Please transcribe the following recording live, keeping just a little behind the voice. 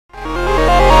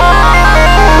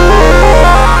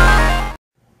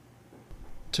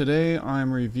Today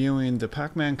I'm reviewing the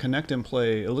Pac-Man Connect and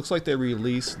Play. It looks like they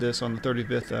released this on the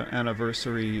 35th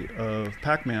anniversary of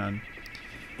Pac-Man,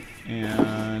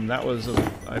 and that was,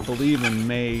 I believe, in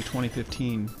May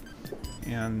 2015.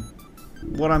 And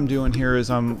what I'm doing here is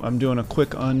I'm doing a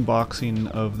quick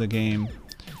unboxing of the game,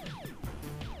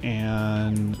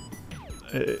 and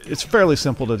it's fairly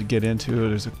simple to get into.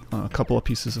 There's a couple of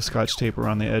pieces of Scotch tape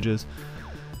around the edges,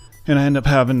 and I end up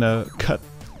having to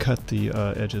cut the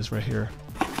edges right here.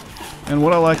 And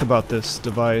what I like about this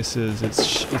device is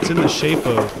it's in the shape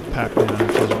of Pac-Man,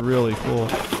 which is really cool,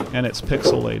 and it's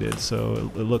pixelated,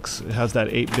 so it has that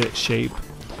 8-bit shape.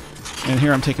 And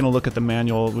here I'm taking a look at the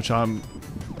manual, which I'm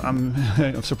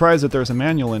surprised that there's a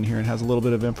manual in here and has a little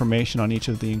bit of information on each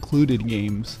of the included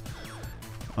games.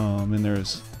 And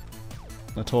there's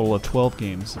a total of 12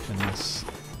 games in this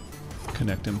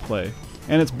Connect and Play.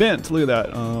 And it's bent. Look at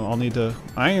that. I'll need to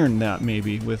iron that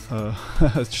maybe with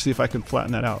see if I can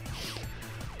flatten that out.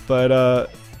 But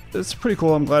it's pretty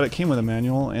cool. I'm glad it came with a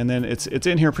manual, and then it's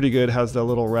in here pretty good. It has the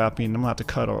little wrapping. I'm gonna have to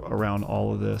cut around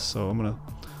all of this, so I'm gonna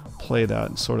play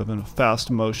that sort of in a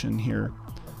fast motion here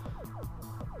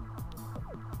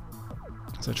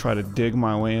as I try to dig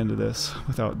my way into this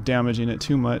without damaging it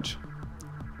too much.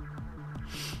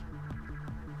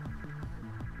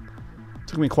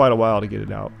 Took me quite a while to get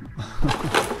it out.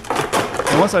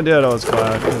 And once I did, I was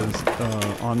glad,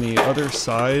 because on the other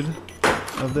side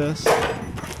of this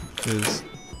it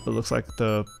looks like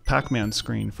the Pac-Man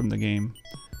screen from the game.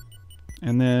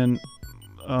 And then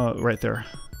right there.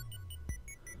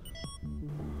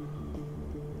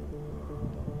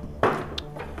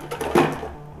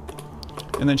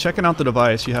 And then checking out the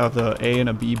device, you have the A and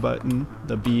a B button.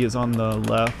 The B is on the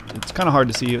left. It's kind of hard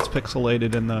to see. It's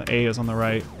pixelated, and the A is on the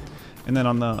right. And then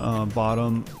on the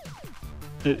bottom,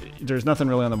 there's nothing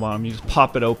really on the bottom. You just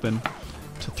pop it open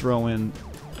to throw in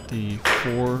the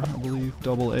 4, I believe,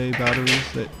 AA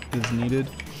batteries that is needed.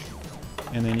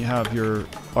 And then you have your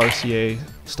RCA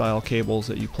style cables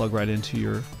that you plug right into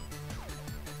your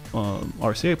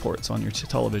RCA ports on your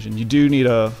television. You do need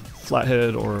a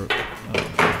flathead or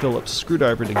a Phillips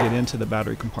screwdriver to get into the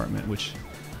battery compartment, which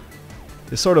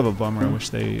is sort of a bummer. I wish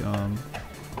they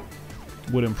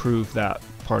would improve that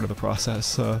part of the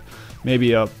process.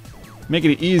 Maybe make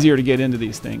it easier to get into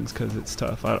these things, because it's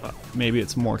tough. Maybe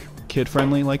it's more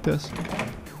kid-friendly like this.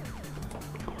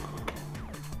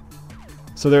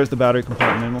 So there's the battery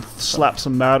compartment. We'll slap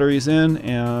some batteries in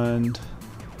and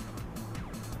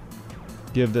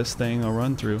give this thing a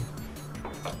run through.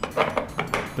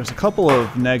 There's a couple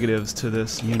of negatives to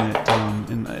this unit,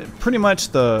 and pretty much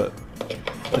the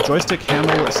joystick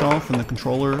handle itself and the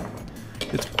controller,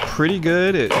 it's pretty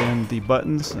good, and the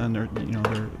buttons, and they're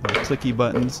clicky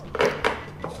buttons,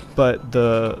 but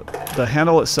the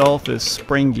handle itself is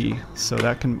springy, so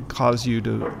that can cause you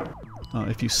to,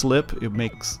 if you slip, it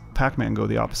makes Pac-Man go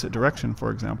the opposite direction, for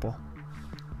example.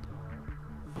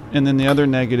 And then the other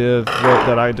negative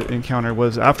that I encountered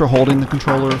was, after holding the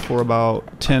controller for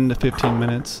about 10 to 15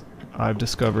 minutes, I've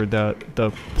discovered that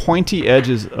the pointy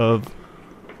edges of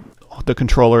the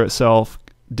controller itself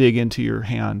dig into your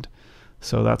hand.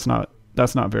 So that's not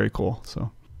very cool.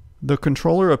 So the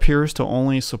controller appears to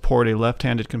only support a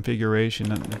left-handed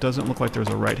configuration, and it doesn't look like there's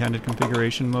a right-handed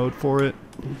configuration mode for it.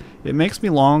 It makes me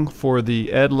long for the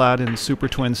Edladdin Super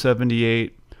Twin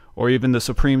 78 or even the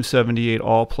Supreme 78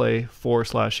 All Play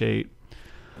 4/8.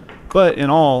 But in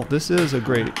all, this is a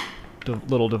great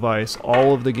little device.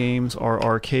 All of the games are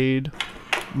arcade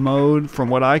mode. From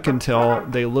what I can tell,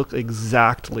 they look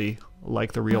exactly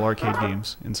like the real arcade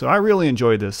games. And so I really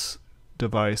enjoy this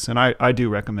device, and I do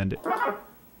recommend it.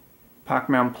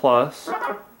 Pac-Man Plus,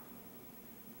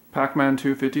 Pac-Man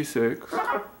 256,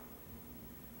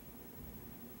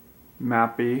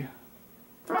 Mappy,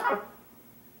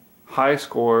 High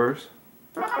Scores,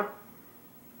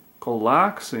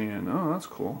 Galaxian, oh that's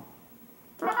cool,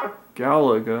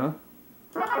 Galaga,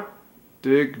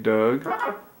 Dig Dug,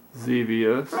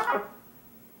 Xevious,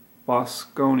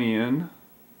 Bosconian,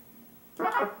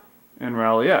 and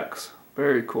Rally X.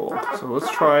 Very cool. So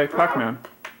let's try Pac-Man.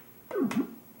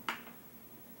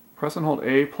 Press and hold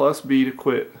A plus B to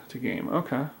quit to game.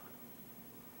 Okay.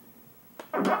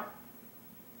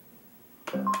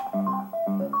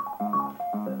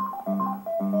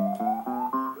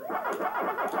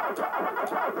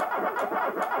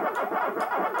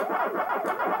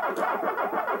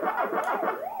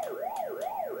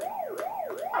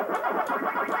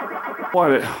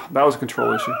 What? That was a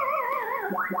control issue.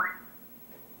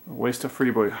 A waste of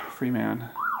free man.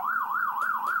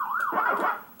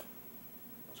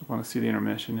 Just want to see the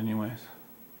intermission anyways.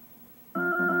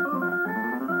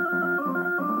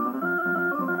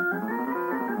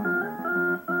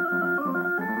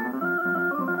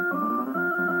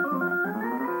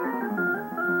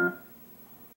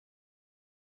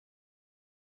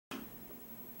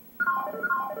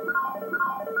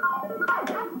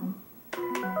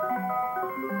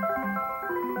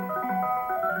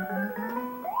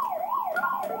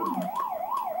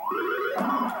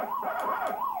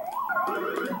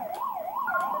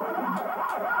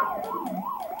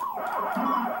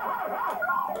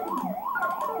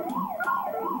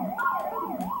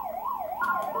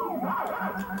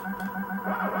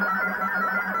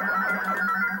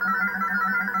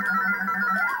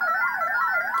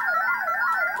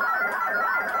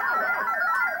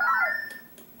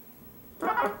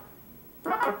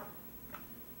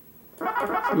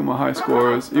 Look at my high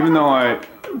scores, even though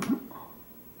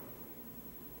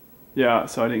yeah,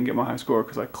 so I didn't get my high score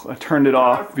because I turned it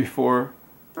off before.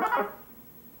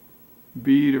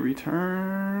 B to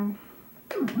return.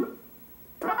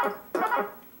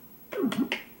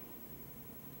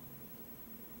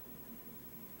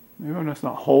 Maybe I'm just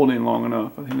not holding long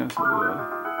enough. I think that's what it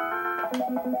is.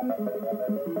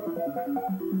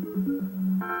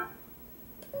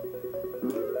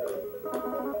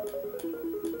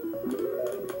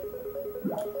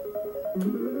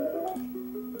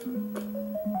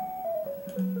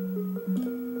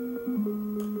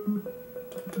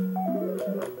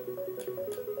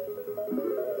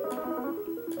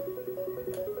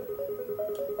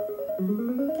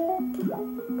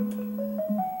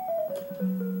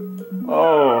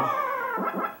 Oh,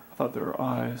 I thought there were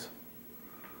eyes.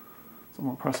 So I'm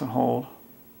gonna press and hold.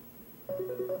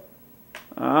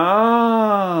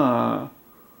 Ah,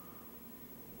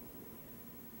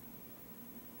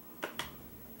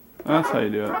 that's how you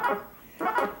do it.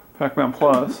 Pac-Man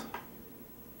Plus.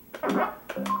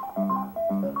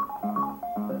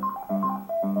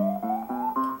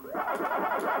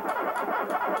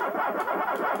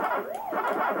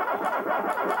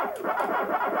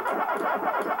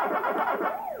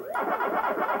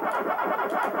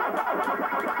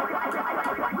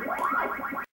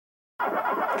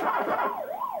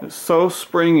 It's so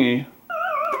springy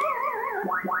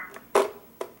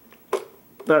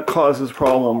that causes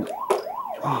problems.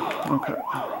 Okay.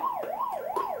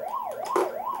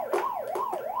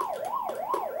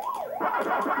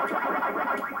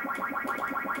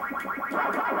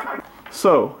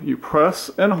 So you press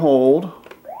and hold,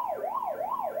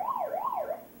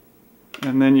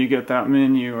 and then you get that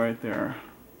menu right there.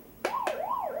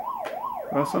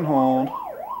 Press and hold.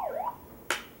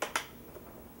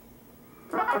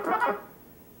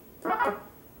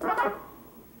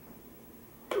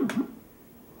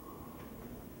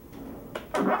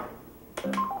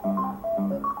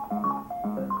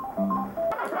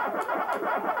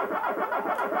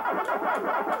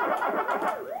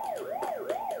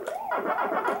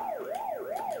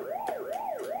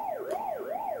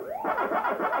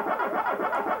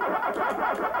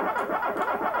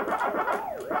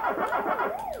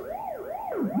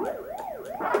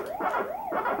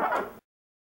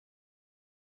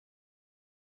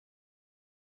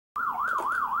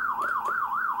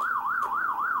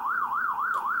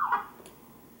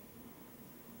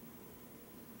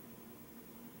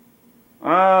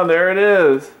 Ah, there it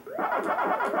is. Did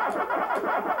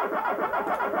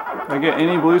I get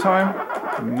any blue time?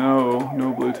 No,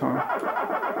 no blue time.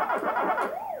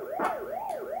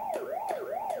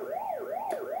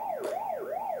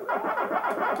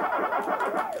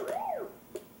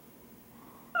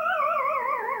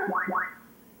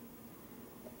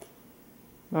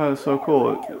 That is so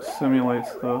cool. It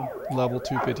simulates the level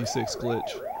 256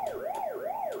 glitch.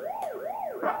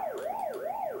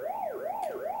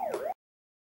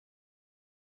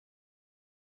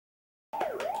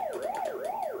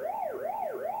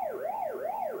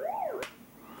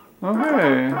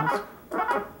 Okay,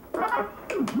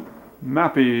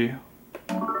 Mappy.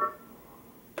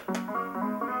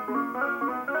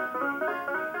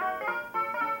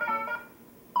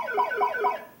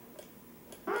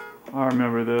 I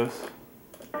remember this.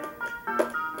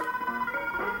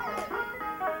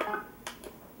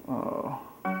 Oh,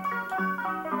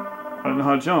 I don't know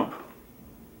how to jump.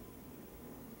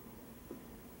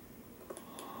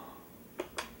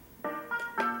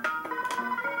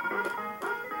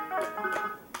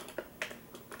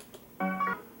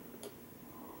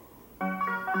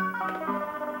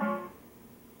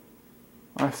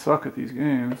 I suck at these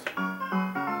games.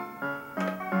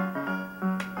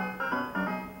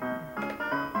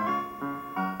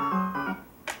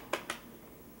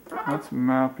 That's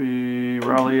Mappy,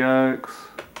 Rally X.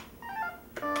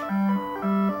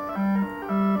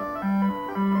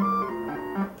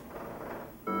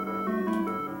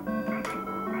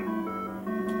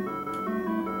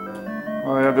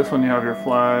 Oh yeah, this one you have your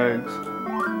flags.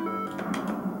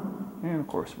 And of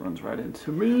course it runs right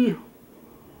into me.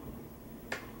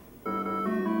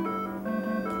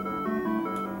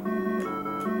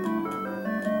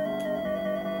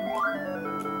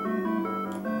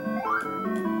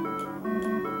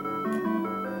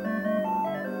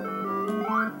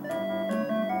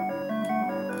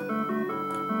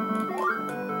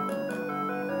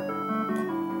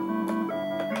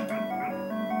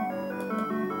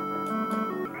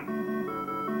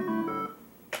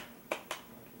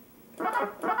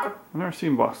 never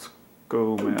seen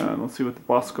Bosco Man. Let's see what the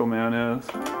Bosco Man is.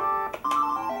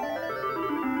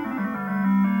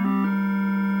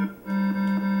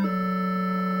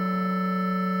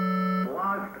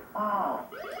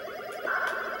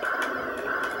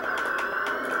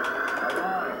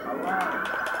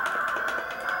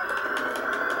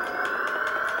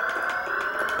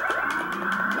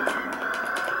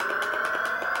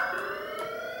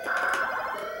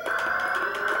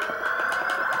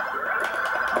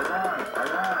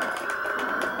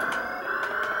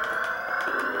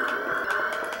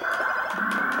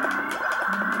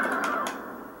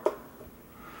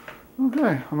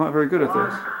 Okay, I'm not very good at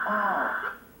this.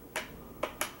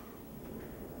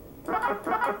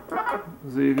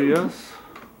 ZVS.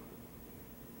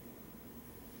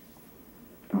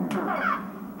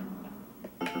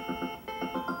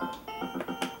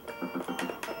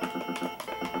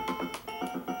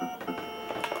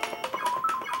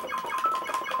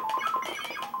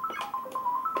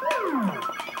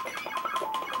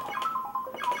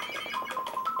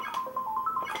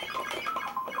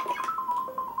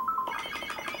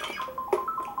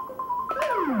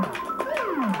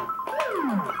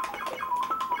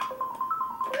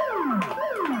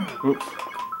 Oops.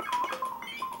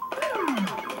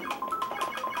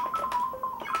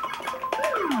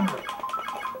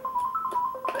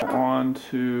 On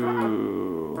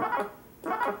to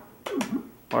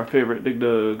our favorite Dig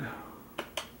Dug.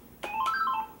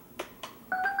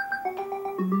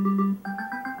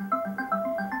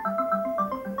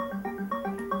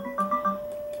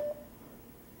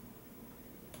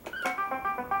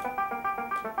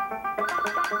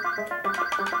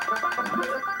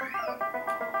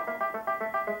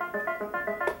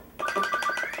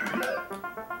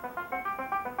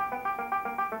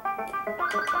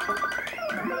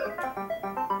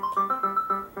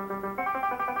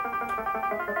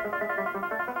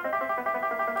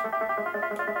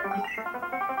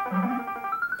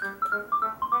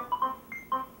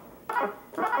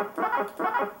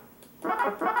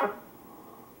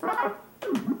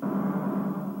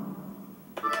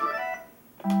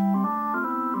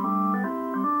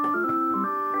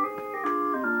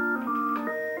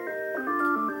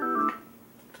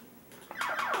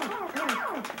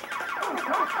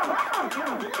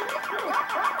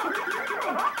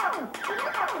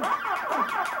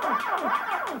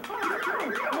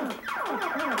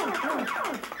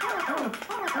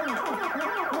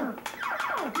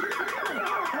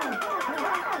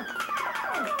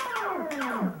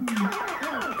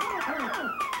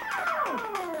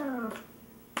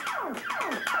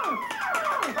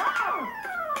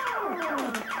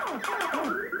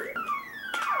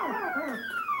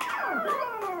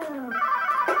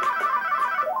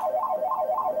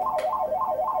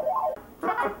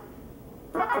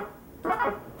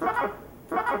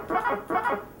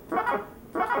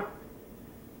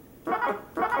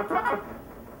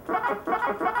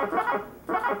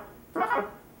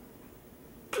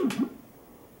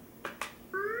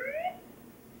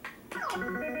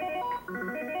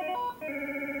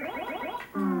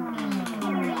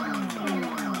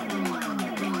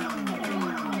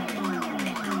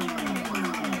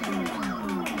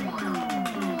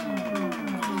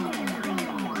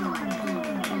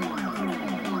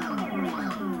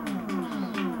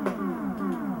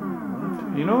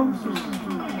 You know,